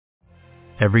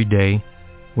Every day,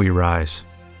 we rise,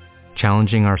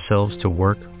 challenging ourselves to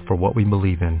work for what we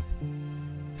believe in.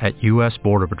 At U.S.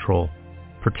 Border Patrol,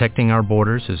 protecting our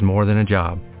borders is more than a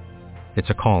job. It's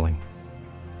a calling.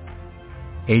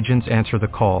 Agents answer the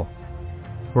call,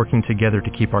 working together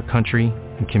to keep our country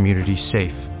and communities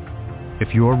safe.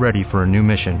 If you are ready for a new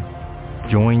mission,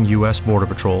 join U.S. Border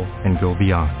Patrol and go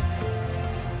beyond.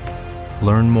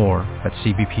 Learn more at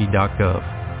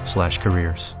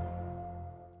cbp.gov/careers.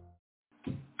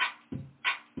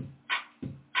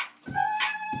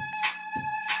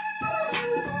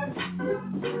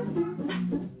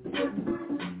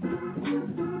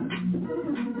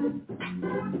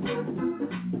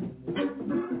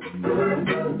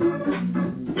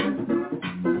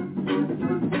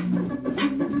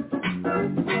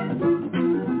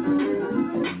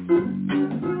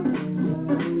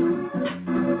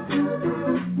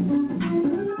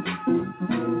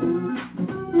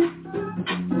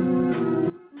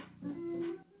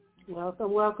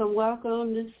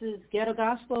 Welcome. This is Ghetto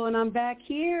Gospel, and I'm back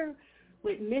here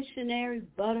with Missionary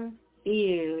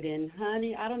Butterfield. And,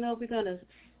 honey, I don't know if we're going to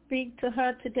speak to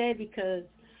her today because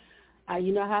I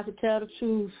have to tell the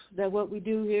truth that what we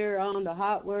do here on the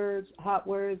Hot Words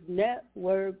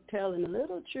Network, telling a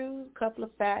little truth, a couple of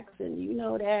facts, and you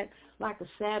know that, like a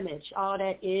sandwich, all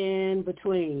that in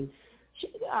between.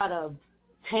 She got a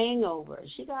hangover.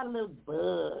 She got a little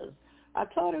buzz. I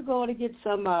told her go to get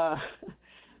some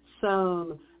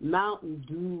Mountain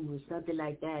Dew or something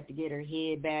like that to get her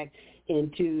head back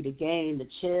into the game. The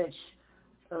Church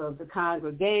of the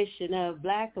Congregation of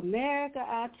Black America,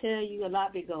 I tell you, a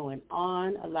lot be going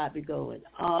on,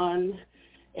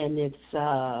 and it's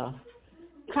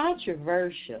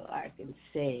controversial, I can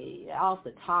say, off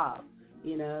the top.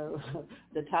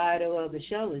 The title of the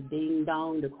show is Ding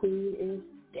Dong, the Queen is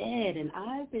Dead, and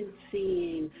I've been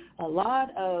seeing a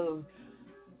lot of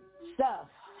stuff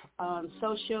on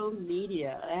social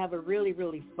media. I have a really,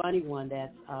 really funny one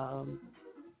that's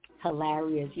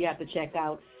hilarious. You have to check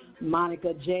out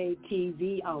Monica J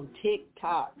TV on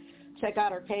TikTok. Check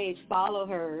out her page, follow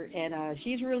her, and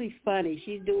she's really funny.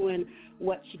 She's doing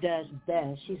what she does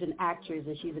best. She's an actress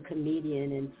and she's a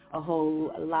comedian and a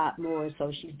whole lot more,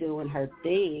 so she's doing her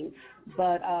thing.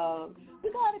 But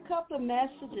we got a couple of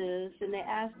messages, and they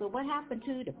asked her, what happened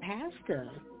to the pastor?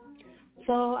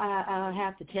 So I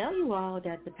have to tell you all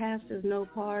that the pastor is no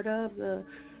part of the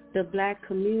Black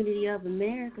community of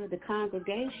America, the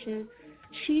congregation.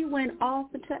 She went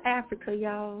off into Africa,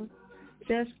 y'all,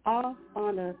 just off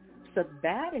on a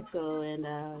sabbatical, and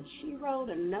she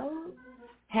wrote a note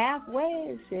halfway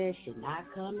and said she's not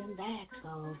coming back.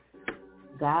 So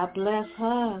God bless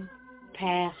her,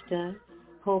 Pastor.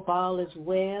 Hope all is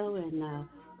well and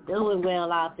doing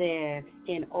well out there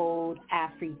in old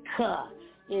Africa.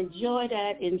 Enjoy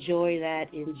that.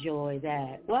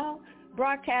 Well,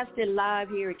 broadcasting live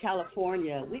here in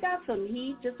California. We got some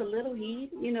heat, just a little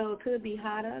heat. It could be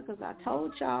hotter because I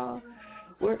told y'all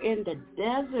we're in the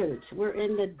desert.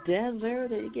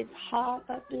 It gets hot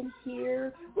up in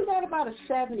here. We got about a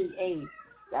 78.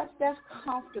 That's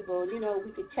comfortable. We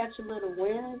can catch a little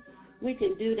wind. We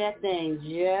can do that thing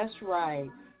just right.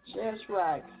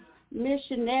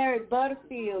 Missionary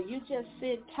Butterfield, you just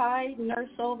sit tight, nurse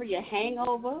over your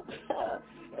hangover,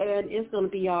 and it's going to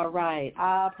be all right.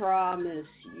 I promise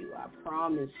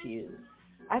you.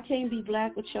 I can't be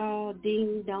black with y'all.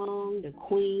 Ding dong, the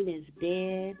queen is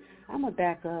dead. I'm going to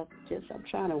back up. I'm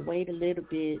trying to wait a little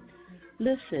bit.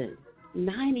 Listen,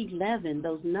 9/11,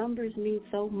 those numbers mean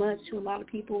so much to a lot of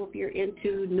people if you're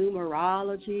into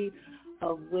numerology,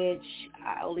 of which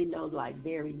I only know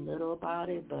very little about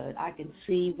it, but I can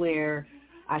see where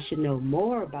I should know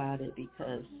more about it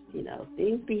because,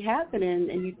 things be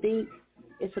happening and you think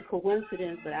it's a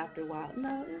coincidence, but after a while,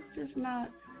 no, it's just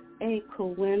not a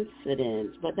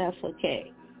coincidence, but that's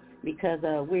okay because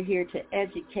we're here to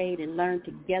educate and learn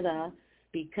together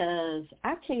because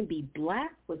I can't be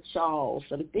black with y'all.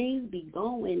 Some things be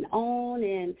going on,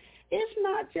 and it's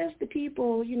not just the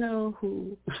people,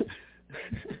 who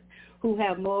who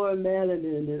have more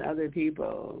melanin than other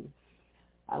people.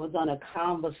 I was on a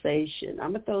conversation.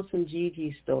 I'm going to throw some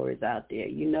Gigi stories out there.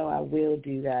 I will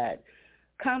do that.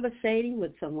 Conversating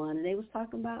with someone, and they was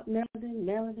talking about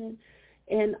melanin.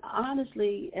 And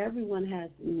honestly, everyone has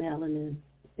melanin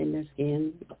in their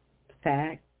skin.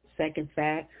 Second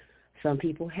fact, some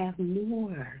people have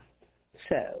more.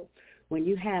 So when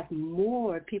you have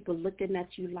more, people looking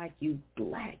at you like you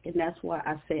black. And that's why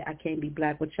I say I can't be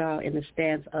black with y'all in the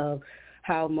stance of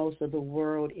how most of the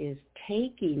world is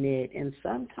taking it. And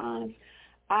sometimes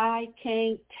I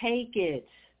can't take it.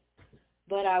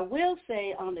 But I will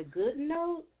say on a good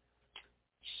note,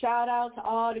 Shout out to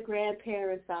all the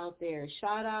grandparents out there.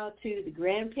 Shout out to the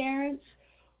grandparents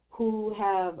who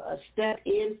have stepped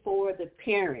in for the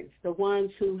parents, the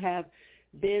ones who have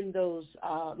been those,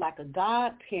 like a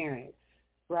godparent,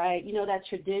 right? You know, that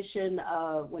tradition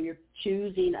of when you're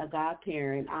choosing a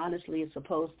godparent, honestly, it's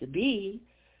supposed to be,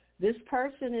 this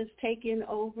person is taking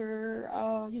over,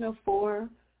 for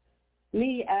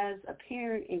me as a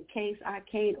parent in case I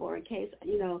can't, or in case,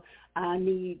 I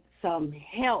need some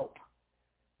help,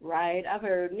 right? I've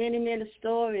heard many, many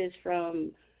stories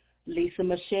from Lisa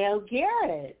Michelle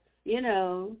Garrett.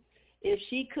 If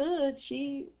she could,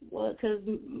 because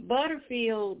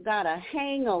Butterfield got a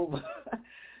hangover.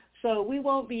 So we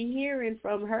won't be hearing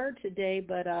from her today,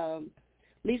 but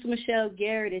Lisa Michelle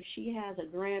Garrett, if she has a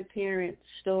grandparent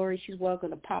story, she's welcome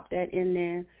to pop that in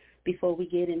there before we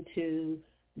get into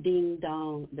Ding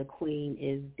Dong, the Queen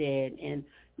is Dead. And,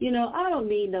 I don't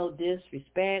mean no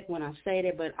disrespect when I say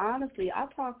that, but honestly, I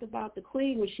talked about the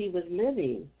Queen when she was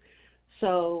living.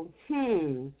 So,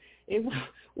 it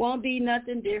won't be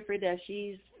nothing different that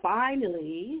she's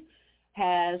finally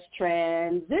has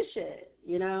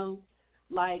transitioned,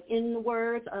 like in the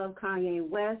words of Kayne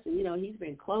West, and, he's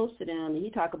been close to them, and he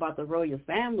talk about the royal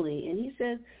family, and he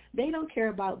says they don't care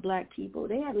about black people.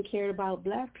 They haven't cared about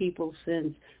black people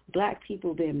since black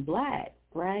people been black,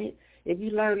 right? If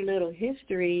you learn a little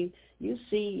history, you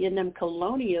see in them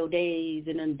colonial days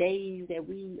and them days that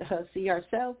we see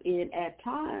ourselves in at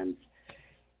times,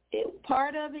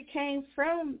 part of it came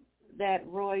from that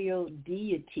royal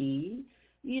deity,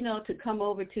 to come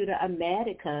over to the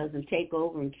Americas and take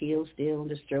over and kill, steal, and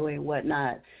destroy and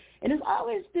whatnot. And it's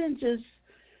always been just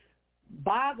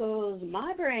boggles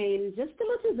my brain just a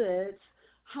little bit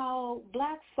how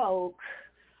black folk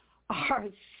are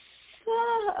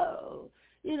so,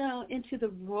 into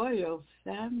the royal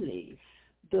family,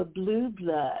 the blue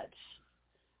bloods.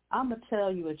 I'm going to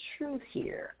tell you a truth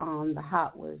here on the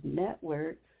Hot Words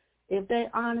Network. If they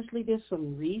honestly did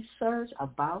some research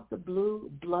about the blue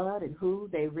blood and who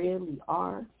they really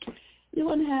are, you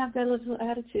wouldn't have that little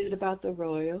attitude about the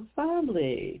royal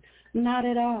family. Not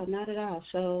at all, not at all.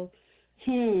 So,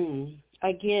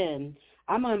 again,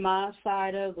 I'm on my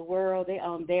side of the world. They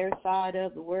on their side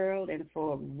of the world. And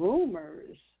for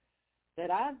rumors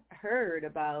that I've heard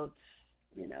about,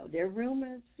 they're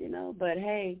rumors, but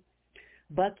hey,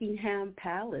 Buckingham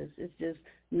Palace is just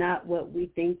not what we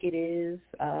think it is.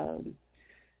 And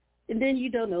then you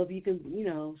don't know if you can,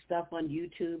 stuff on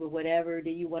YouTube or whatever.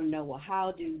 Then you want to know, well,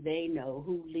 how do they know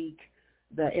who leaked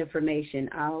the information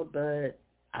out? But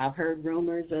I've heard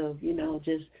rumors of,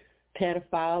 just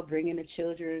pedophile bringing the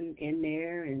children in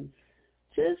there and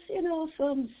just,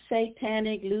 some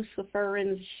satanic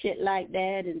Luciferian shit like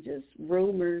that, and just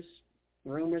rumors.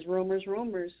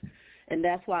 And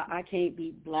that's why I can't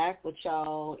be black with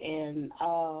y'all. And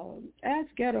as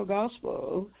Ghetto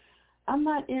Gospel, I'm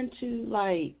not into,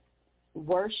 like,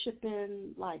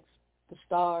 worshiping, like, the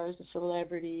stars, the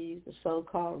celebrities, the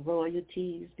so-called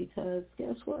royalties, because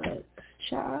guess what?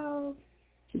 Child,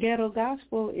 Ghetto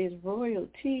Gospel is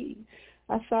royalty.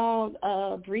 I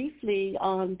saw briefly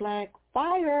on Black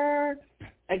Fire.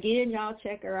 Again, y'all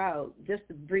check her out. Just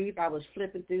a brief, I was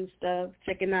flipping through stuff,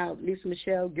 checking out Lisa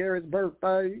Michelle Garrett's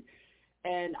birthday.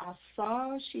 And I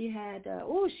saw she had,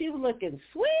 she was looking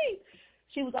sweet.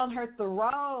 She was on her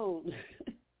throne.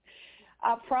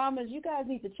 I promise, you guys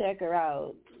need to check her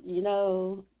out.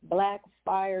 Black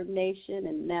Fire Nation,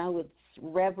 and now it's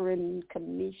Reverend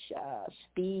Kamisha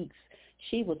Speaks.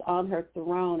 She was on her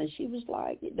throne, and she was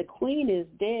like, the queen is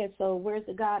dead, so where's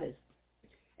the goddess?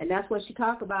 And that's what she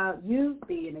talked about, you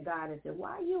being a goddess. And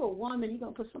why are you a woman? You're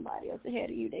going to put somebody else ahead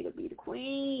of you. They're going to be the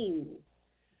queen.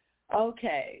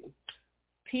 Okay.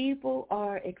 People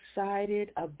are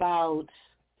excited about,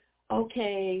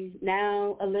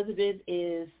 now Elizabeth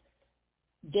is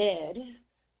dead.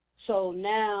 So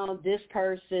now this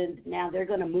person, now they're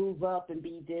going to move up and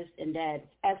be this and that.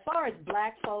 As far as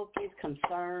black folk is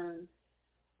concerned,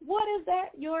 what is that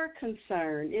your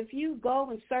concern? If you go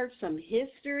and search some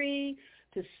history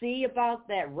to see about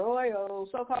that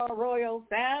so-called royal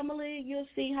family, you'll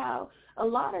see how a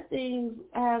lot of things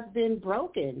have been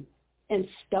broken and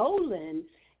stolen.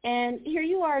 And here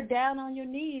you are down on your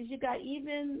knees. You got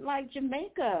even like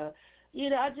Jamaica.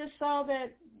 I just saw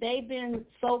that they've been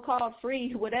so-called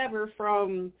free, whatever,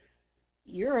 from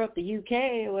Europe, the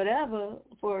UK, or whatever,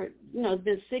 for, it's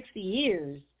been 60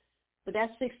 years. But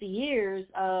that's 60 years,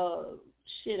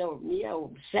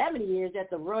 70 years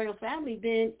that the royal family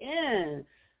been in.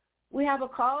 We have a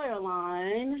caller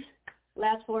line.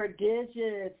 Last four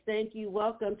digits. Thank you.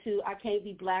 Welcome to I Can't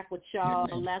Be Black with Y'all.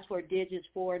 Last four digits,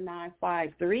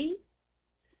 4953.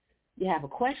 You have a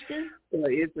question? Well,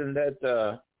 isn't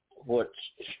that what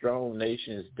strong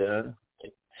nations done,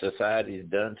 societies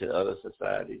done to other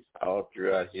societies all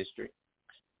throughout history?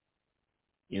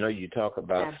 You know, you talk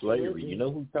about Absolutely. slavery. You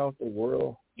know who taught the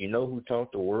world? You know who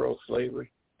taught the world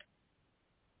slavery?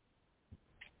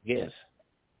 Yes.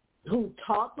 Who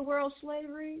taught the world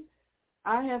slavery?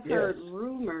 I have heard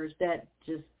rumors that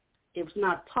just it's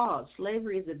not taught.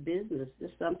 Slavery is a business.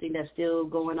 It's something that's still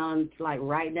going on like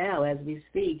right now as we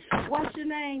speak. What's your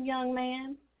name, young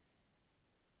man?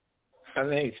 My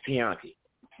name's Bianchi.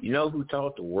 You know who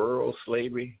taught the world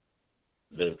slavery?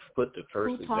 To put the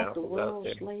first Who taught the examples world out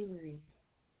there? slavery?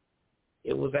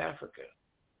 It was Africa.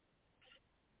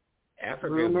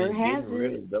 Africa Rumor been has getting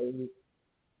rid it. of those.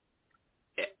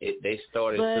 They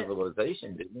started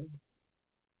civilization, didn't they?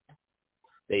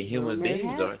 They human Rumor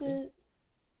beings, has aren't they? it.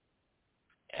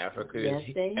 Africa Yes,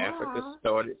 they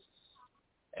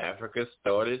Africa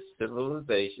started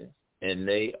civilization, and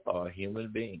they are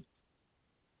human beings.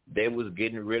 They was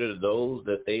getting rid of those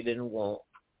that they didn't want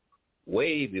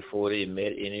way before they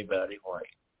met anybody white.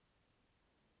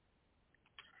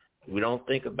 We don't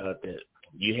think about that.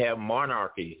 You have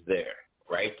monarchies there.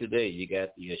 Right today, you got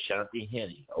the Ashanti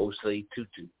Henty, Osei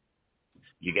Tutu.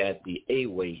 You got the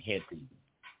Awe Henty.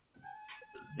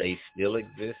 They still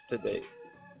exist today.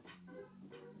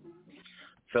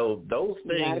 So those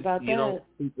things,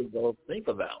 people don't think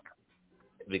about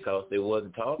because they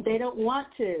wasn't taught. They don't want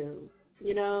to.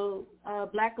 You know,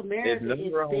 Black America is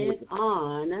bent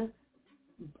on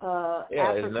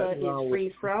Africa is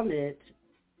free from it.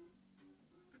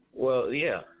 Well,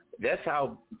 yeah, that's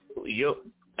how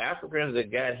Africans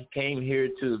that came here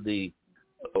to the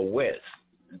West,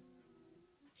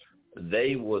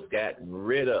 they was gotten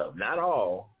rid of. Not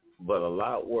all, but a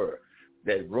lot were.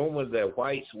 That rumor that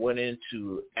whites went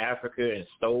into Africa and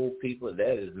stole people,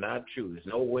 that is not true. There's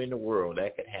no way in the world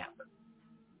that could happen.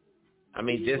 I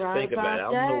mean, just think about it.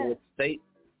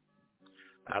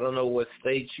 I don't know what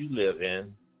state you live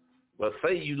in, but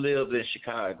say you lived in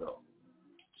Chicago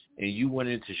and you went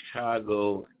into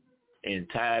Chicago and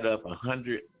tied up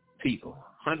 100 people,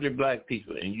 100 black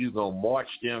people, and you're going to march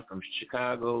them from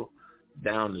Chicago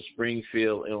down to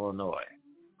Springfield, Illinois.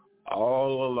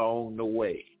 All along the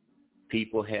way,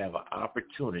 people have an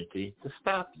opportunity to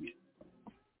stop you.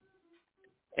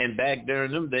 And back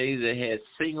during them days, they had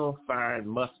single-fired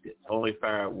muskets, only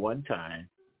fired one time,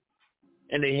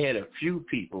 and they had a few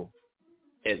people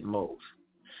at most.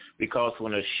 Because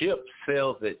when a ship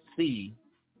sails at sea,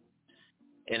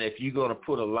 and if you're going to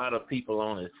put a lot of people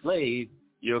on a slave,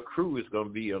 your crew is going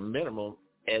to be a minimum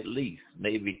at least,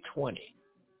 maybe 20.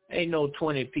 Ain't no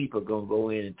 20 people going to go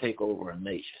in and take over a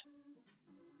nation.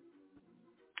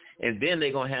 And then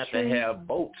they're going to have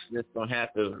boats that's going to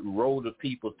have to row the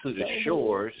people to the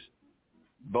shores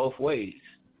both ways.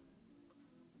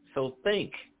 So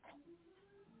think.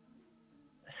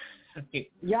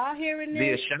 Y'all hearing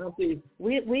this? The Ashanti.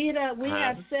 We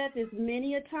have said this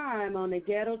many a time on the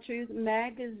Ghetto Truth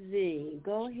magazine.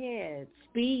 Go ahead.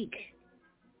 Speak.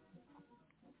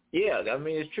 Yeah, I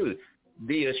mean, it's true.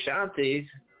 The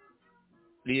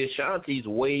Ashantis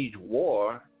waged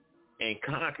war and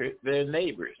conquered their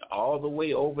neighbors all the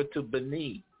way over to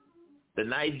Benin. The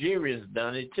Nigerians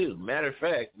done it too. Matter of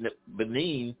fact,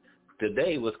 Benin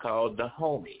today was called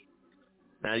Dahomey.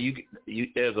 Now,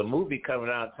 there's a movie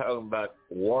coming out talking about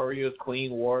warriors,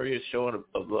 queen warriors, showing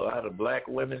a lot of black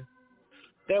women.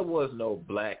 There was no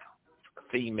black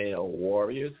female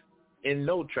warriors in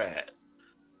no tribe.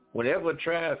 Whenever a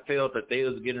tribe felt that they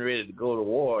was getting ready to go to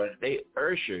war, they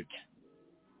ushered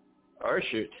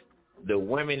the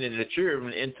women and the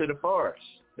children into the forest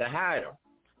to hide them.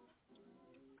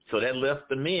 So that left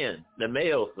the men, the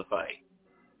males, to fight.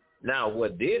 Now,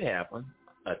 what did happen,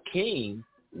 a king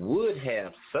would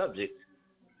have subjects,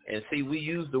 and see, we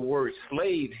use the word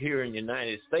slave here in the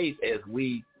United States as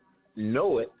we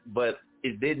know it, but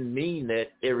it didn't mean that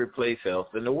every place else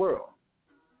in the world.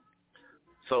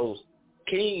 So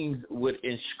kings would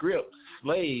inscript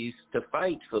slaves to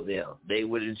fight for them. They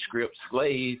would inscript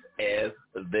slaves as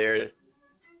their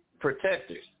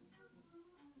protectors.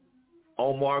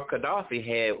 Omar Gaddafi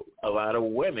had a lot of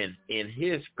women in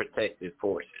his protective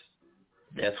forces.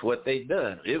 That's what they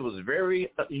done. It was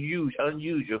very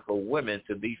unusual for women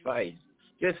to be fighting.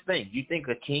 Just think, you think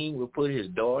a king would put his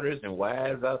daughters and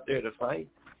wives out there to fight?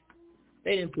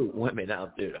 They didn't put women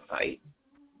out there to fight.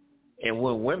 And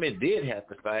when women did have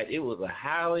to fight, it was a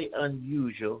highly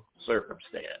unusual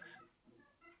circumstance.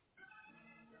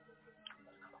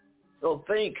 So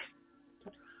think,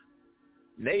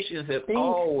 nations have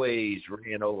always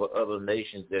ran over other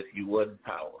nations if you wasn't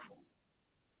powerful.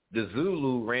 The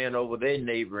Zulu ran over their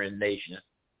neighboring nation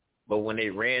But when they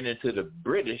ran into the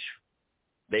British,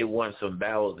 they won some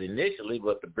battles initially,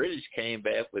 but the British came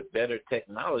back with better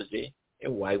technology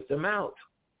and wiped them out.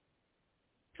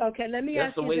 Okay, let me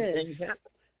ask you this.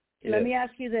 Let me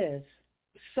ask you this.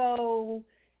 So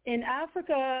in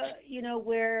Africa,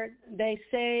 where they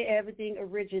say everything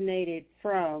originated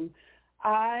from,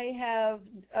 I have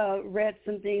read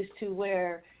some things to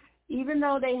where even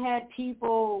though they had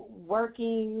people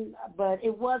working, but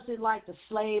it wasn't like the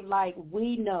slave like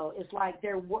we know. It's like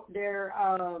they're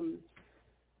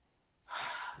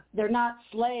not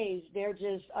slaves. They're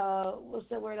just what's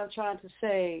the word I'm trying to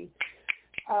say?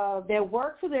 They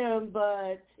work for them,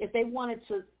 but if they wanted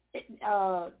to.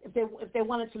 If they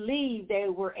wanted to leave, they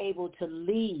were able to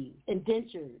leave,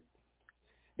 indentured.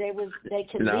 They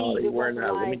could leave. They were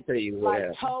not. Let me tell you what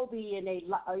happened. Toby, and they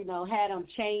had them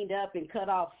chained up and cut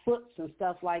off foots and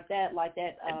stuff like that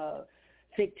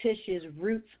fictitious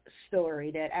Roots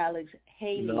story that Alex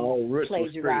Haley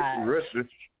plagiarized.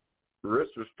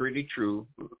 Roots was pretty true.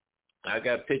 I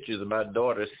got pictures of my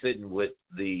daughter sitting with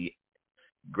the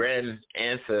grand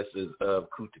ancestors of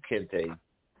Kunta Kinte,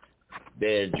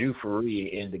 their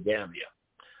Jufuria in the Gambia.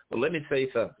 But let me say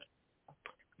something.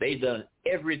 They done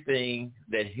everything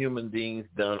that human beings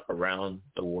done around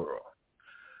the world.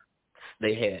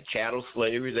 They had chattel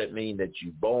slavery. That means that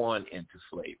you born into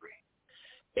slavery.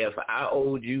 If I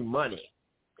owed you money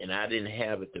and I didn't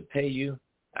have it to pay you,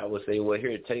 I would say, well,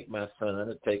 here, take my son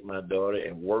or take my daughter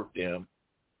and work them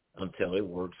until it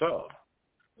works off.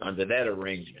 Under that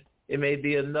arrangement. It may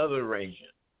be another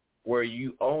arrangement where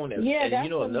you own it. Yeah, and that's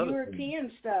some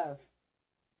European stuff.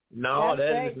 No,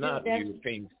 that is not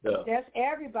European stuff. That's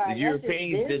everybody. The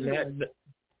Europeans didn't have.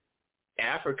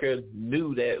 Africa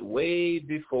knew that way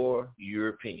before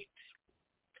Europeans.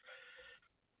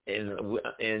 And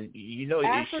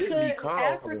it shouldn't be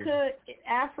called.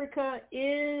 Africa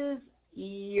is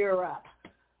Europe.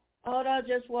 Hold on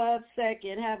just 1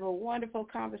 second. Have a wonderful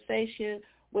conversation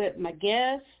with my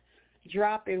guest,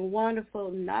 dropping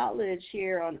wonderful knowledge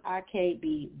here on I Can't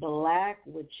Be Black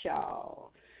with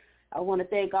y'all. I want to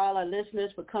thank all our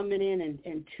listeners for coming in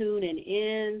and tuning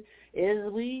in.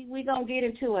 We going to get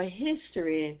into a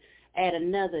history at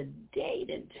another date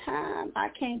and time. I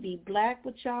Can't Be Black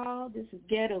with y'all. This is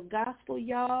Ghetto Gospel,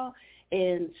 y'all,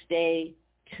 and stay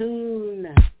tuned.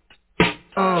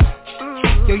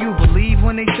 Yo, you believe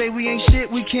when they say we ain't shit,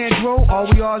 we can't grow?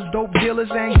 All we are is dope dealers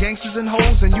and gangsters and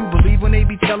hoes. And you believe when they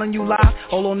be telling you lie?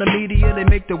 All on the media, they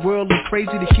make the world look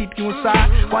crazy to keep you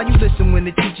inside. Why you listen when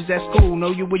the teachers at school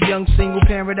know you a young single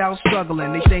parent out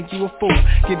struggling? They think you a fool.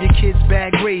 Give your kids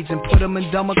bad grades and put them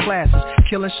in dumber classes.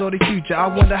 Killing shorty future, I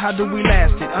wonder how do we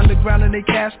last it? Underground in their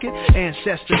casket,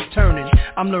 ancestors turning.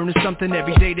 I'm learning something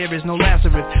every day, there is no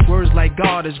Lazarus. Words like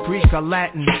God is Greek or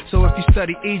Latin. So if you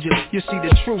study Egypt, you'll see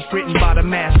the truth written by the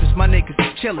masters. My niggas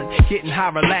is chillin', getting high,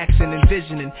 relaxing,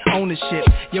 envisioning ownership.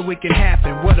 Yeah, it can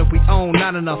happen. What do we own?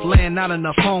 Not enough land, not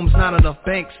enough homes, not enough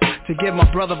banks to give my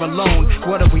brother a loan.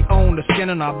 What do we own? The skin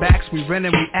on our backs. We rent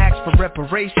and we ask for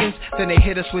reparations. Then they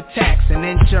hit us with tax and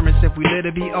insurance if we live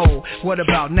to be old. What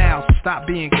about now? So stop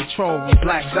being controlled with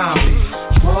black zombies.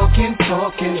 Walking,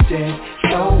 talking dead,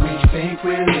 so we think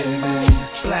we're living.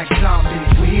 Black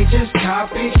zombies. We just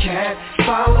copycat,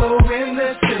 following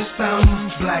the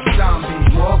system. Black zombies.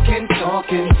 Walking,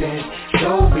 talking dead,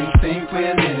 so we think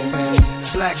we're living.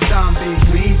 Black zombies.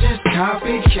 We just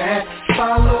copycat,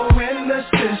 following the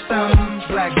system.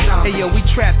 Black zombies. Hey yo, we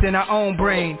trapped in our own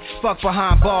brain. Fuck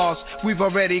behind bars, we've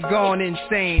already gone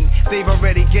insane. They've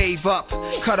already gave up,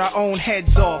 cut our own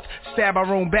heads off, stab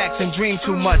our own backs and dream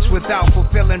too much without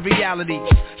fulfilling reality.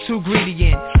 Too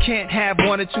greedy and can't have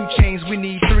 1 or 2 chains, we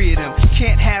need 3 of them.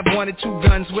 Can't have 1 or 2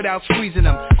 guns without squeezing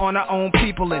them on our own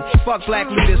people. And fuck black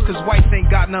leaders cause whites ain't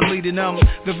got none leading them.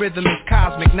 The rhythm is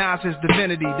cosmic, Nas is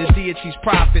divinity, the deity's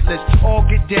prophet. Let's all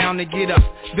get down and get up.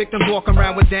 Victims walking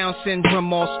around with Down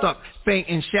syndrome all stuck,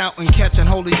 fainting, shouting, catching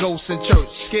Holy Ghost in church.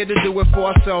 Scared to do it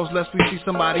for ourselves lest we see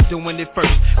somebody doing it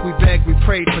first. We begged, we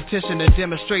prayed, petitioned and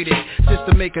demonstrated just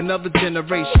to make another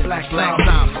generation. Black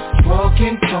zombies.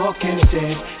 Walking, talking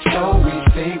dead, so we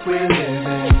think we're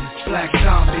living. Black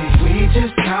zombies. We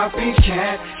just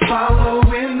copycat,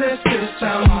 following the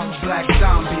system. Black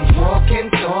zombies. Walking,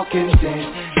 talking dead,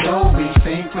 so we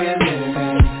think we're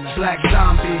living. Black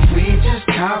zombies. We just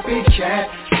copycat,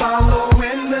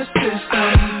 following the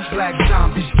system. Black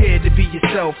zombies. Scared to be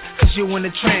yourself, cause you in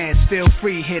a trance. Feel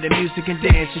free, hear the music and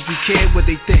dance. If you care what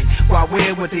they think, why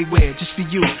wear what they wear? Just for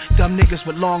you, dumb niggas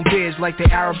with long beards like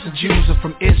the Arabs and Jews are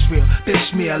from Israel.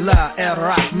 Bismillah, El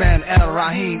Rahman, El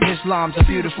Rahim. Islam's a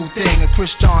beautiful thing, a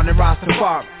Christian and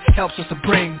Rastafari. helps us to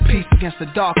bring peace against the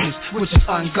darkness, which is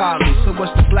ungodly. So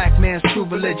what's the black man's true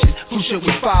religion? Who should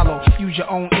we follow? Use your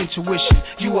own intuition,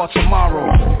 you are tomorrow.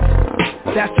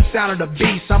 That's the sound of the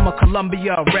beast. I'm a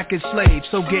Columbia record slave,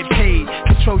 so get paid.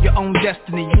 Control your own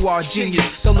destiny, you are a genius.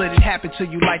 Don't let it happen to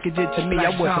you like it did to me. I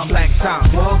was a black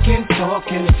zombie. Walking,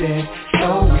 talking dead,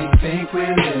 so we think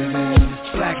we're living.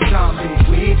 Black zombie,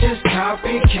 we just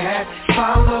copycat,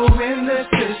 following the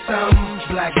system.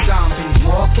 Black zombie,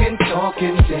 walking,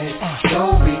 talking dead,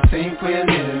 so we think we're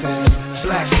living.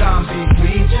 Black zombie,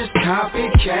 we just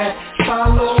copycat,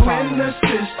 following the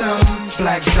system.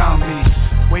 Black zombies.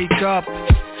 Wake up,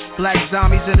 black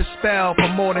zombies in a spell for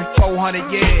more than 400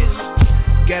 years.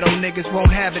 Ghetto niggas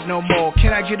won't have it no more.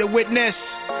 Can I get a witness?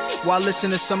 While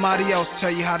listening to somebody else tell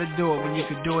you how to do it when you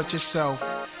can do it yourself.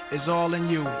 It's all in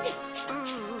you.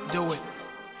 Do it.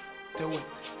 Do it.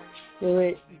 Do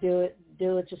it. Do it.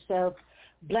 Do it yourself.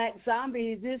 Black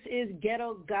zombies, this is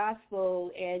Ghetto Gospel.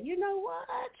 And you know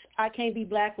what? I can't be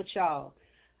black with y'all.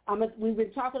 We've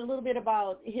been talking a little bit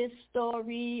about his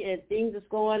story and things that's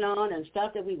going on and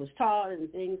stuff that we was taught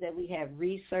and things that we have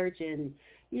researched. And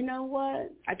you know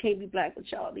what? I can't be black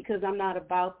with y'all because I'm not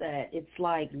about that. It's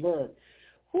like, look,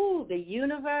 the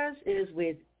universe is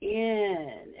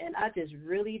within. And I just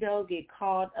really don't get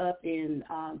caught up in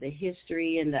the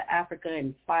history and the Africa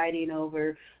and fighting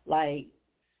over, like,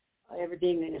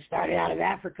 everything that started out of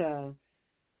Africa.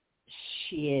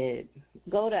 Shit.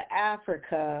 Go to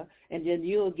Africa and then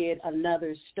you'll get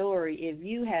another story. If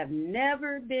you have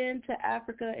never been to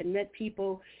Africa and met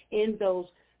people in those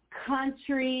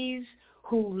countries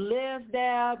who live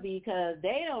there because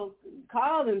they don't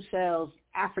call themselves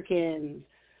Africans.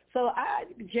 So I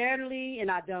generally,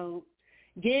 and I don't,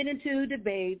 get into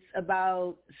debates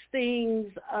about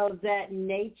things of that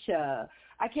nature.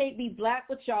 I can't be black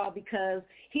with y'all because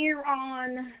here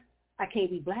on I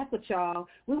Can't Be Black with Y'all,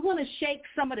 we want to shake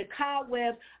some of the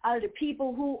cobwebs out of the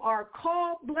people who are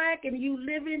called black and you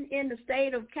living in the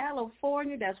state of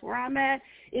California. That's where I'm at.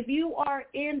 If you are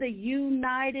in the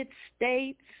United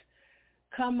States,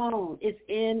 come on. It's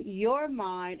in your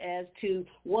mind as to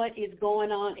what is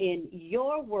going on in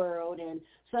your world. And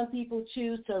some people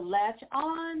choose to latch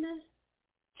on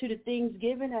to the things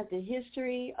given as the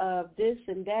history of this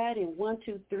and that and 1,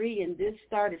 2, 3, and this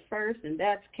started first and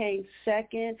that came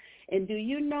second. And do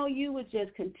you know you would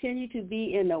just continue to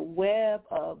be in a web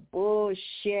of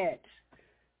bullshit?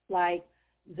 Like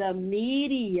the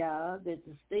media, the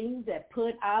things that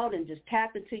put out and just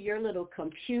tap into your little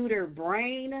computer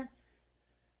brain.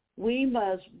 We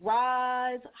must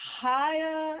rise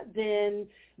higher than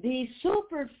the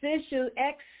superficial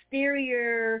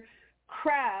exterior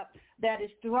crap that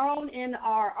is thrown in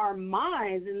our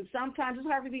minds, and sometimes it's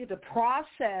hard for people to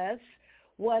process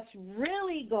what's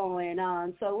really going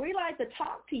on. So we like to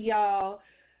talk to y'all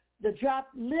to drop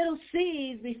little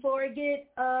seeds before it get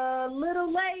a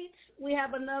little late. We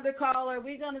have another caller.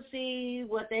 We're going to see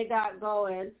what they got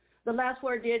going. The last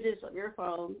 4 digits of your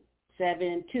phone,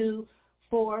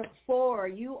 7244.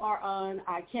 You are on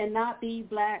I Cannot Be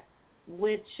Black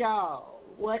with Y'all.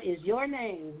 What is your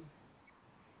name?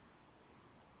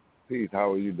 Peace.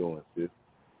 How are you doing, sis?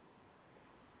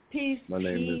 Peace. My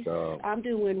name is. I'm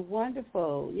doing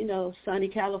wonderful. You know, sunny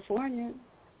California.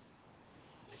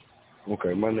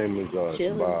 Okay, my name is Bob.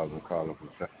 I'm calling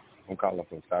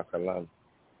from South Carolina.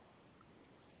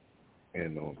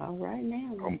 And all right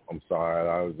now. I'm sorry,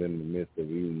 I was in the midst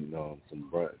of eating some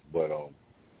brunch, but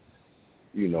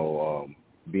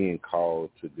being called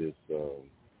to this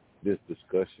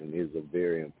discussion is a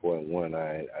very important one.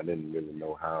 I didn't really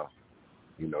know how.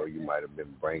 You might have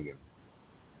been bringing,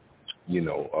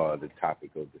 the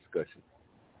topic of discussion.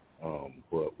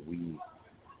 But we,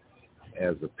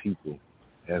 as a people,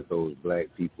 as those black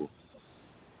people,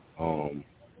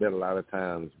 that a lot of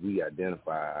times we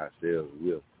identify ourselves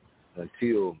with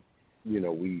until,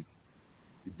 we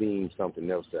deem something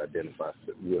else to identify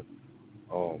with.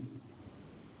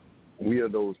 We are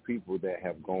those people that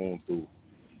have gone through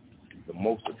the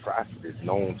most atrocities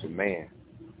known to man.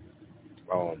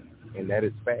 And that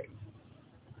is fact.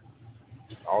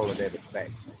 All of that is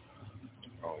fact.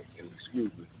 And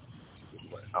excuse me,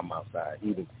 I'm outside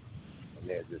eating, and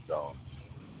there's this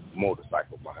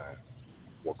motorcycle behind.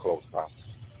 We're close by.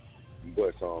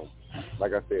 But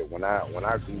like I said, when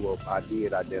I grew up, I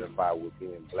did identify with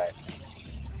being black.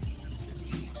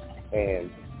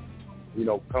 And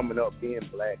coming up being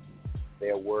black,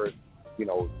 there were, we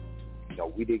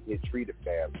didn't get treated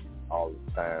fairly all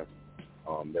the time.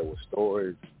 There were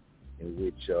stories in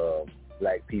which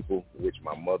black people, which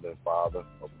my mother and father,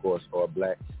 of course, are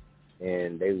black,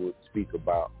 and they would speak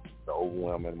about the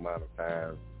overwhelming amount of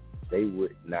times they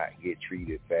would not get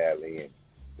treated fairly and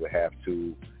would have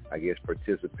to, I guess,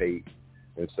 participate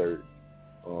in certain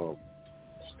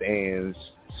stands,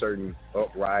 certain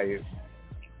uprising,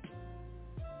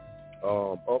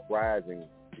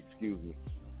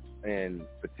 and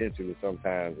potentially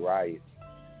sometimes riots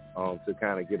to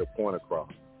kind of get a point across.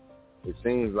 It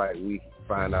seems like we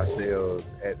find ourselves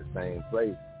at the same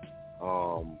place.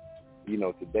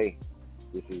 Today,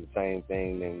 this is the same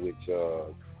thing in which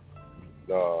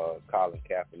Colin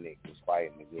Kaepernick was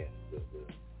fighting against, the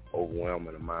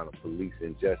overwhelming amount of police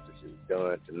injustices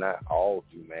done to not all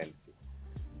humanity,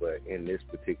 but in this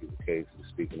particular case, we're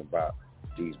speaking about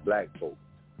these black folk,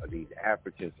 or these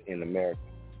Africans in America.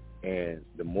 And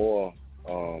the more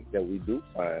that we do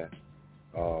find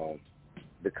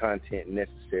the content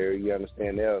necessary, you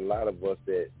understand, there are a lot of us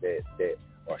that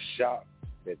are shocked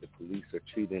that the police are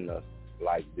treating us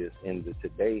like this in the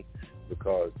today,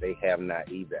 because they have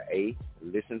not either A,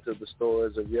 listened to the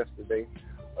stories of yesterday,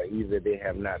 or either they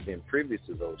have not been privy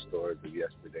to those stories of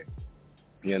yesterday.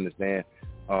 You understand?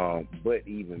 But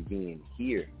even being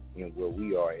here in where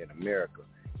we are in America,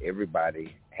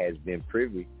 everybody has been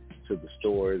privy to the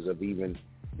stories of even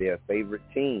their favorite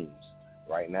teams.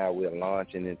 Right now we're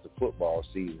launching into football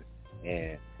season,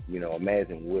 and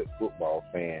imagine what football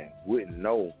fan wouldn't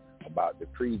know about the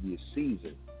previous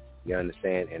season. You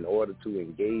understand? In order to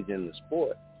engage in the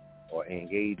sport, or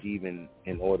engage even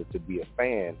in order to be a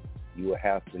fan, you will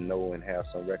have to know and have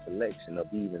some recollection of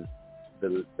even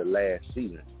the last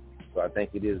season. So I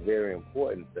think it is very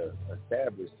important to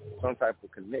establish some type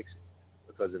of connection,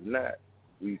 because if not,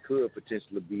 we could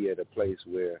potentially be at a place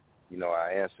where,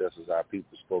 our ancestors, our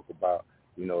people spoke about,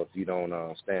 if you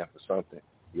don't stand for something,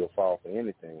 you'll fall for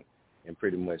anything. And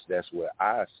pretty much that's where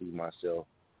I see myself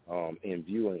in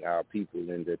viewing our people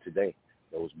in the today,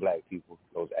 those black people,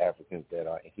 those Africans that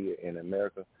are here in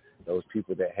America, those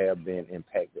people that have been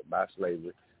impacted by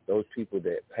slavery, those people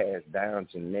that pass down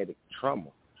genetic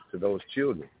trauma to those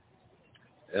children,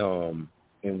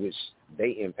 in which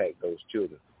they impact those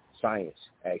children. Science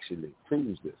actually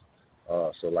proves this.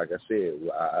 So like I said,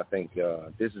 I think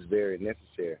this is very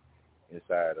necessary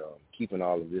inside keeping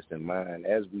all of this in mind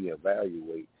as we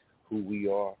evaluate who we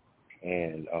are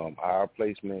and our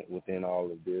placement within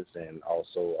all of this, and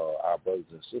also our brothers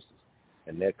and sisters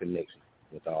and their connection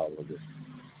with all of this.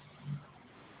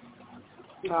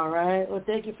 All right. Well,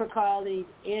 thank you for calling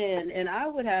in. And I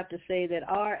would have to say that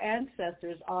our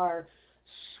ancestors are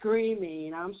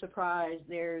screaming. I'm surprised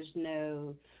there's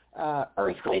no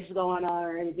earthquakes going on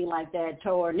or anything like that,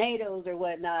 tornadoes or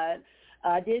whatnot.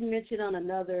 I did mention on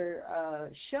another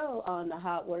show on the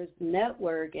Hot Words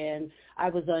Network, and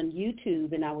I was on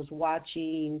YouTube, and I was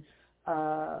watching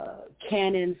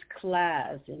Cannon's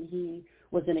class, and he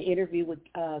was in an interview with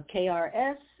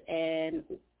KRS and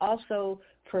also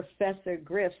Professor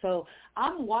Griff. So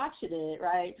I'm watching it,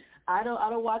 right? I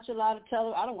don't watch a lot of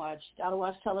I don't watch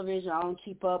television. I don't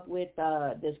keep up with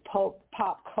this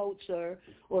pop culture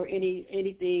or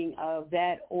anything of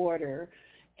that order.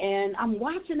 And I'm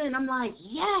watching it, and I'm like,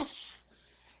 yes.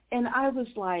 And I was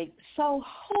like so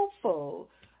hopeful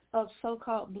of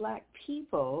so-called black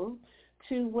people,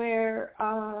 to where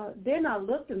then I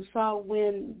looked and saw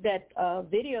when that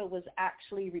video was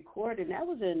actually recorded. That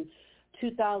was in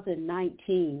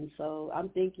 2019. So I'm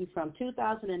thinking from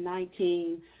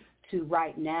 2019 to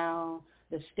right now,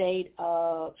 the state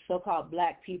of so-called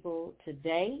black people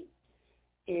today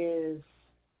is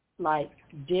like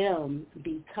dim,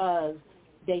 because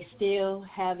they still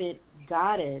haven't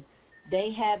got it.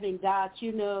 They haven't got,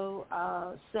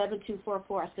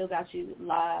 7244. I still got you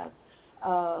live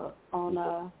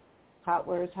on Hot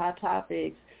Words, Hot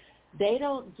Topics. They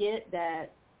don't get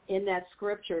that in that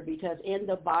scripture, because in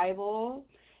the Bible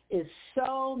is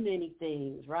so many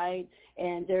things, right?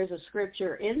 And there's a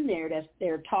scripture in there that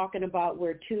they're talking about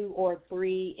where 2 or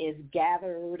 3 is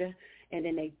gathered, and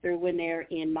then they threw in there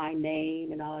in my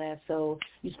name and all that. So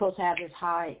you're supposed to have this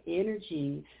high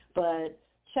energy. But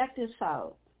check this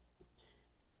out.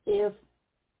 If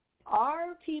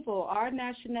our people, our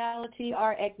nationality,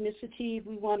 our ethnicity,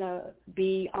 we want to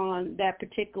be on that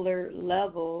particular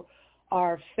level,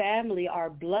 our family, our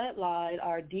bloodline,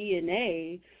 our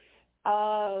DNA,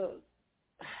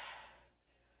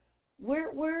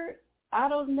 we're I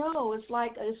don't know. It's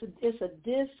like it's a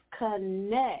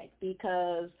disconnect,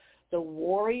 because the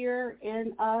warrior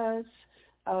in us,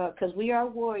 because we are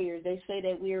warriors. They say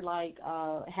that we're like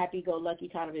happy-go-lucky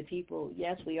kind of a people.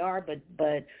 Yes, we are,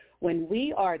 but when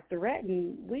we are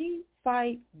threatened, we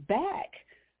fight back.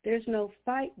 There's no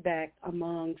fight back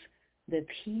amongst the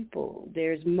people.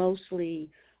 There's mostly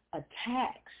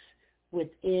attacks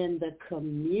within the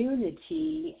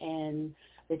community, and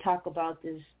they talk about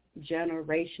this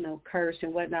generational curse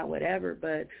and whatnot, whatever.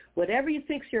 But whatever you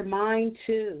fix your mind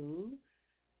to,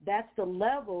 that's the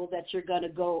level that you're going to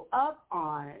go up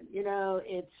on. You know,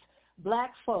 it's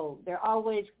black folk. They're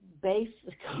always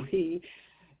basically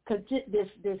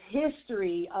this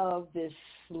history of this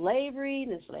slavery,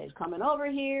 and the slaves coming over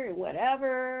here and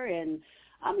whatever. And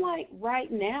I'm like,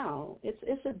 right now,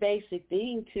 it's a basic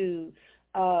thing to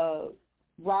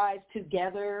rise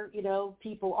together. You know,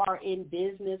 people are in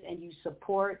business and you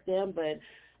support them, but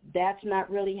that's not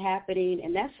really happening,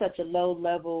 and that's such a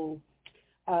low-level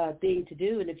thing to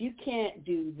do. And if you can't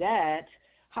do that,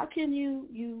 how can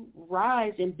you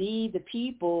rise and be the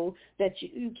people that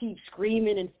you keep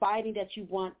screaming and fighting that you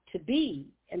want to be,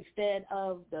 instead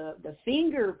of the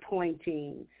finger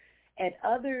pointing at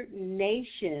other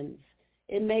nations?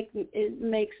 It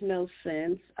makes no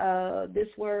sense. This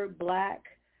word black,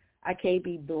 I can't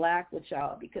be black with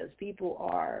y'all, because people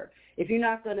are, if you're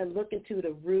not going to look into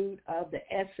the root of the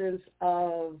essence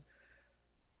of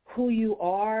who you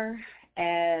are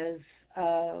as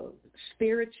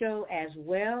spiritual as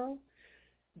well,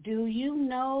 do you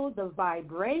know the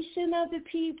vibration of the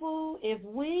people? If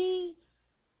we,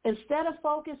 instead of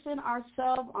focusing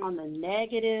ourselves on the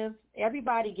negative,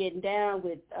 everybody getting down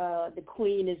with the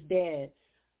queen is dead.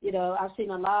 You know, I've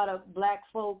seen a lot of black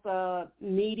folk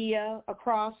media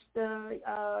across the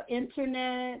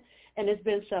internet, and there's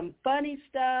been some funny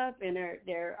stuff, and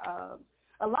they're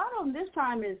a lot of them this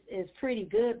time is pretty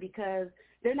good, because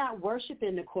they're not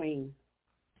worshiping the queen,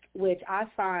 which I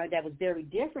find that was very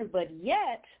different. But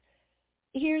yet,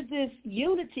 here's this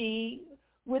unity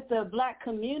with the black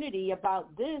community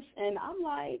about this, and I'm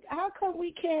like, how come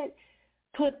we can't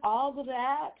put all of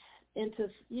that into,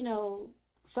 you know,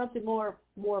 something more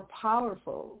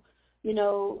powerful, you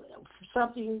know,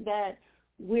 something that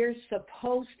we're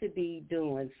supposed to be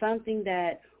doing, something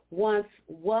that once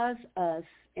was us,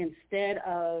 instead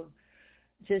of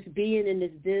just being in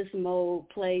this dismal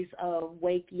place of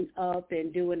waking up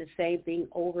and doing the same thing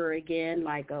over again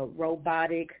like a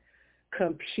robotic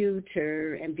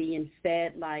computer and being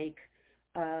fed like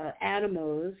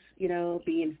animals, you know,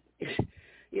 being,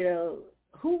 you know,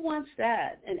 who wants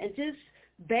that? And just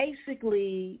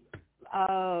basically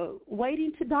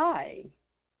waiting to die.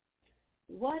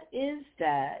 What is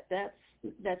that?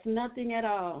 That's nothing at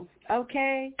all.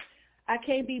 Okay, I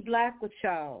can't be black with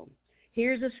y'all.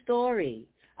 Here's a story.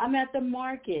 I'm at the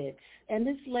market, and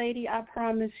this lady, I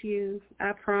promise you,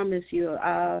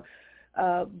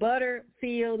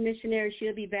 Butterfield, Missionary,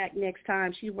 she'll be back next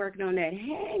time. She's working on that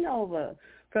hangover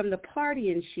from the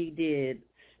partying she did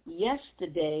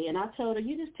yesterday, and I told her,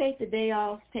 you just take the day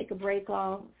off, take a break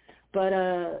off. But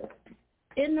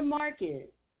in the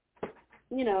market,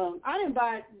 you know, I didn't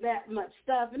buy that much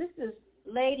stuff, and it's this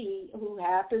lady who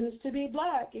happens to be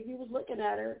black, if you was looking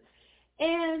at her,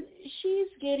 and she's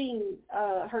getting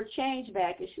her change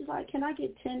back, and she's like, can I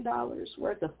get $10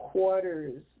 worth of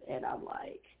quarters? And I'm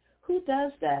like, who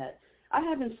does that? I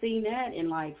haven't seen that in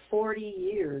like 40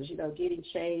 years, you know, getting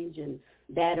change in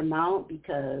that amount,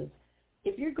 because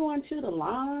if you're going to the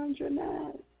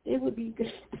laundromat, it would be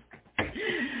good.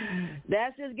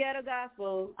 That's just ghetto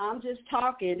gospel. I'm just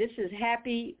talking. This is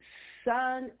Happy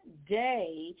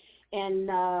Sunday, and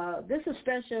this is a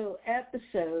special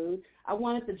episode. I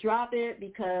wanted to drop it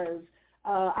because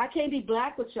I can't be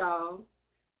black with y'all.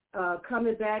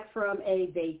 Coming back from a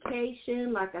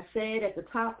vacation, like I said at the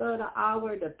top of the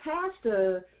hour, the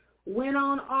pastor went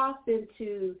on off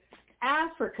into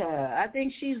Africa. I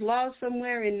think she's lost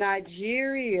somewhere in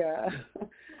Nigeria.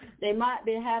 They might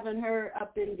be having her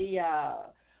up in the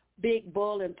big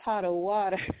boiling pot of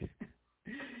water,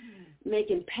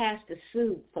 making pasta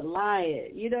soup for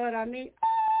lion. You know what I mean?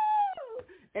 Oh!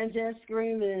 And just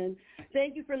screaming.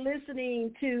 Thank you for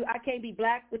listening to I Can't Be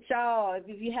Black with y'all.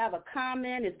 If you have a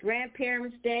comment, it's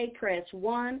Grandparents' Day, press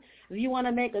 1. If you want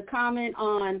to make a comment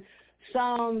on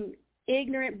some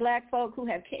ignorant black folk who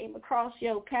have came across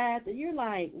your path, and you're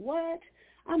like, what?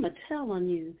 I'm going to tell on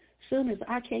you soon as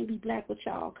I Can't Be Black with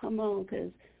y'all. Come on,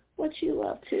 because what you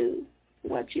up to?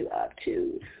 What you up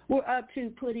to? We're up to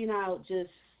putting out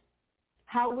just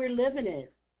how we're living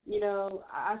it. You know,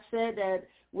 I said that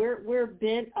we're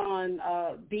bent on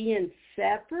being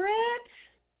separate,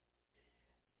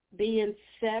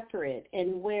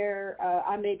 and where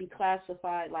I may be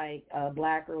classified like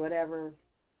black or whatever.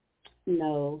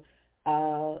 No,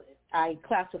 I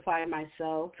classify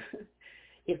myself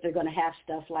if they're going to have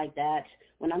stuff like that.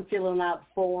 When I'm filling out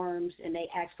forms and they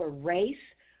ask for race,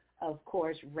 of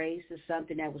course, race is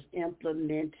something that was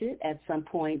implemented at some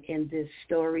point in this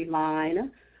storyline.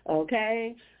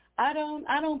 Okay, I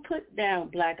don't put down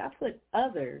black. I put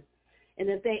other. And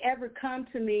if they ever come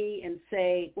to me and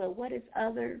say, well, what is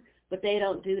other? But they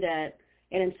don't do that.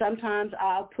 And then sometimes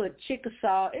I'll put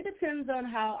Chickasaw. It depends on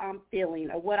how I'm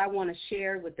feeling or what I want to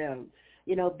share with them.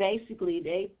 You know, basically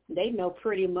they know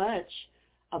pretty much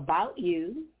about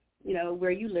you, you know,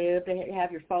 where you live. They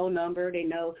have your phone number. They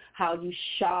know how you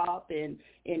shop and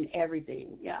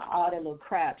everything, yeah, all that little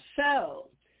crap. So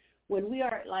when we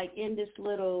are like in this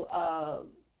little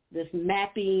this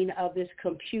mapping of this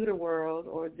computer world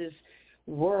or this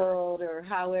world or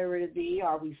however it be,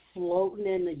 are we floating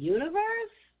in the universe?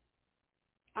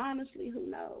 Honestly, who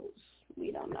knows?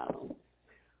 We don't know.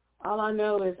 All I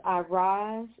know is I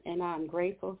rise, and I'm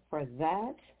grateful for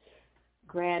that.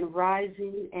 Grand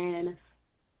rising and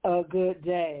a good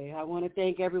day. I want to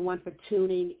thank everyone for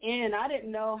tuning in. I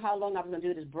didn't know how long I was going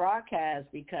to do this broadcast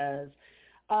because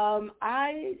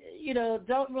I,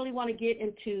 don't really want to get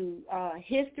into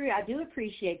history. I do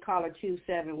appreciate caller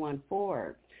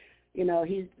 2714.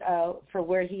 He's for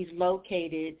where he's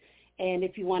located. And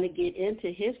if you want to get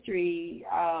into history,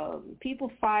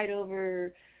 people fight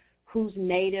over who's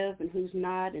native and who's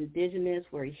not. Indigenous,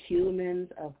 we're humans,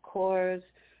 of course.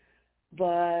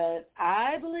 But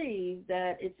I believe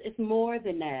that it's more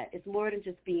than that. It's more than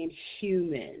just being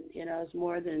human. It's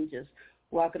more than just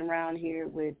walking around here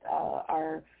with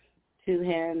our two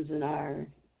hands and our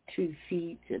 2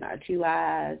 feet and our 2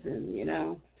 eyes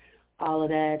and, all of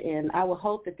that. And I will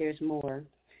hope that there's more.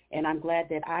 And I'm glad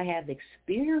that I have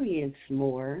experienced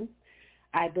more.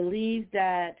 I believe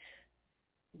that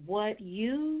what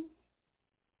your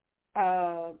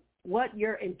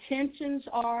intentions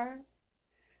are,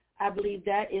 I believe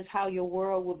that is how your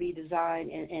world will be designed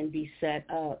and be set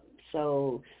up.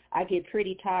 So I get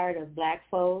pretty tired of black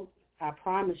folk, I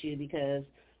promise you, because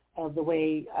of the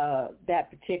way that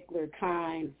particular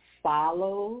kind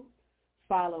follow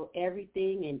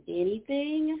everything and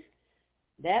anything.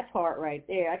 That part right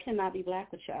there, I cannot be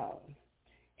black with y'all.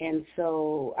 And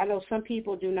so I know some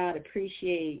people do not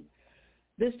appreciate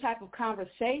this type of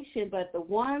conversation, but the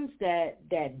ones that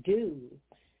do,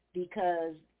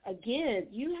 because, again,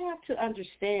 you have to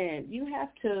understand, you have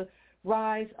to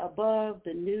rise above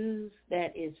the news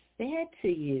that is fed to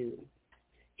you.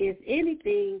 If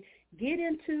anything, get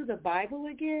into the Bible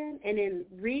again and then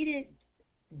read it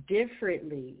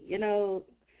differently,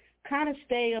 kind of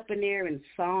stay up in there in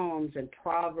Psalms and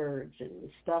Proverbs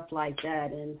and stuff like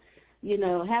that and,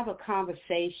 have a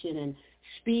conversation and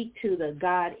speak to the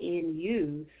God in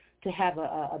you to have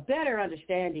a better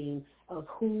understanding of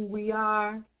who we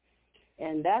are.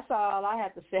 And that's all I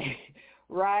have to say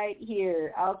right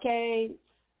here, okay?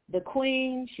 The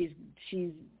queen,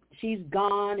 she's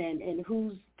gone, and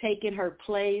who's taking her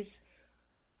place?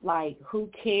 Like, who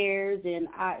cares? And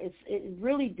it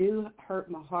really do hurt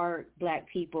my heart, black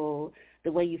people,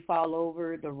 the way you fall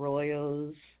over the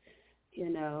royals,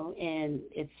 and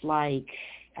it's like,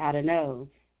 I don't know,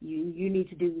 you need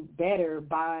to do better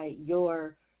by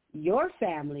your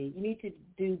family. You need to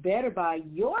do better by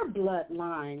your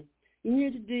bloodline. You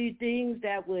need to do things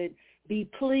that would be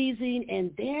pleasing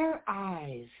in their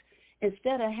eyes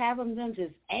instead of having them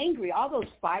just angry. All those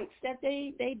fights that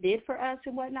they did for us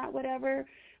and whatnot, whatever,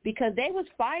 because they was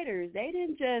fighters. They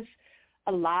didn't just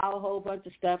allow a whole bunch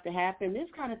of stuff to happen. This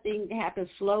kind of thing happens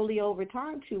slowly over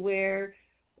time to where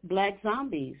black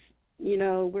zombies,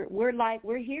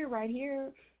 we're here, right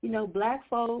here, black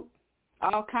folk,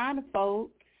 all kind of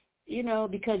folk,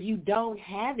 because you don't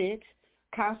have it,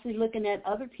 constantly looking at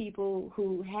other people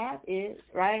who have it,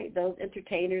 right, those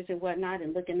entertainers and whatnot,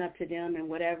 and looking up to them and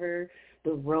whatever,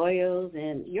 the royals,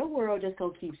 and your world just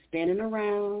going to keep spinning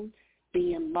around,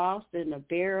 being lost in a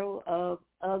barrel of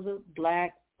other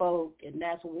black folk. And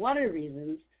that's one of the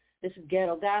reasons this is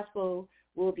Ghetto Gospel.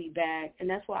 We'll be back, and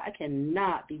that's why I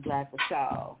cannot be black with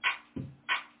y'all.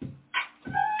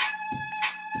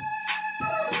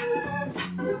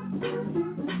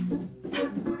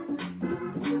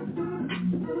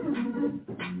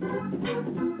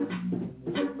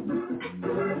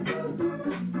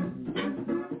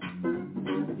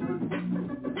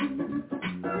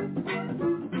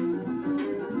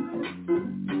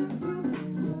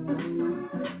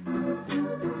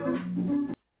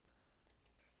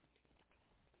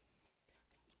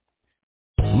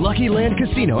 Lucky Land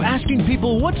Casino, asking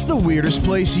people, what's the weirdest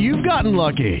place you've gotten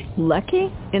lucky? Lucky?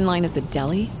 In line at the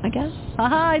deli, I guess?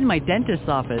 Aha, in my dentist's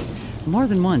office. More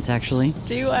than once, actually.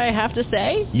 Do I have to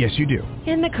say? Yes, you do.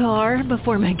 In the car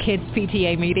before my kids'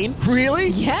 PTA meeting. Really?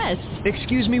 Yes.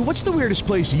 Excuse me, what's the weirdest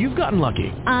place you've gotten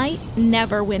lucky? I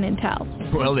never win and tell.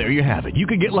 Well, there you have it. You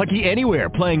can get lucky anywhere,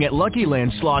 playing at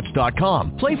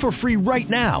LuckyLandSlots.com. Play for free right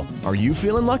now. Are you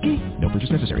feeling lucky? No purchase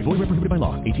necessary. Void where prohibited by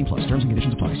law. 18+. Terms and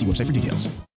conditions apply. See website for details.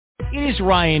 It is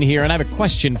Ryan here, and I have a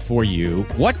question for you.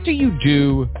 What do you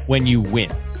do when you win?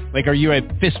 Like, are you a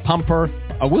fist pumper,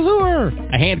 a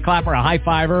woohooer, a hand clapper, a high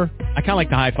fiver? I kind of like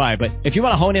the high five, but if you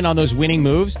want to hone in on those winning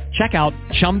moves, check out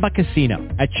Chumba Casino.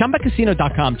 At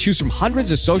ChumbaCasino.com, choose from hundreds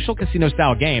of social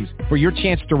casino-style games for your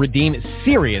chance to redeem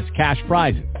serious cash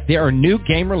prizes. There are new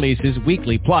game releases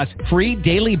weekly, plus free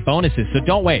daily bonuses, so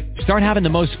don't wait. Start having the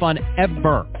most fun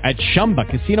ever at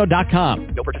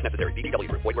ChumbaCasino.com. No purchase necessary. VGW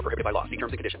Group. Void where prohibited by law. See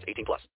terms and conditions. 18+.